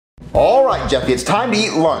All right, Jeffy, it's time to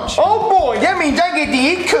eat lunch. Oh boy, that means I get to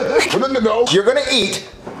eat CooC. No. You're gonna eat,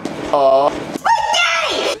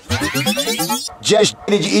 Jess,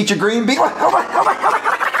 did you eat your green bean?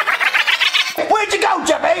 Where'd you go,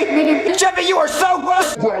 Jeffy? Jeffy, you are so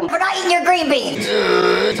gross. We're not eating your green beans.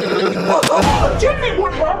 Jeffy,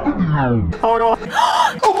 what happened? Oh no.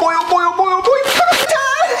 Oh boy, oh boy, oh boy, oh boy.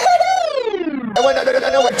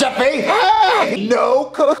 No, Jeffy. No,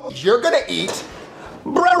 CooC. You're gonna eat.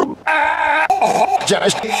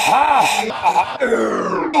 Jess.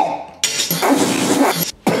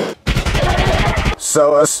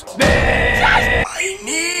 So,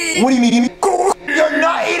 what do you mean? You're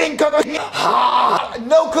not eating CooC.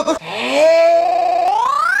 No, CooC.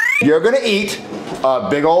 You're gonna eat a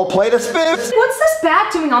big old plate of spiffs. What's this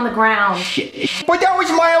bat doing on the ground? But that was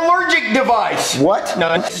my allergic device. What?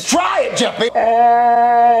 No. Try it, Jeffy.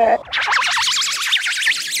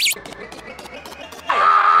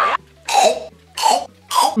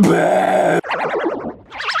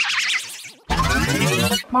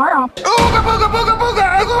 Mario.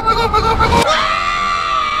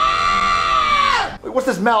 Wait, what's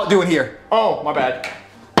this mallet doing here? Oh, my bad.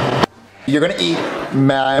 You're gonna eat, But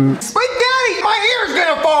Daddy, my ear's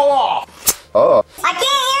gonna fall off. Oh. I can't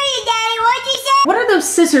hear you, Daddy. What'd you say? What are those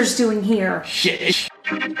scissors doing here? Shit.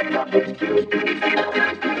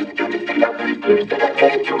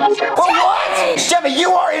 What? Jeffy,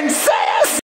 you are insane!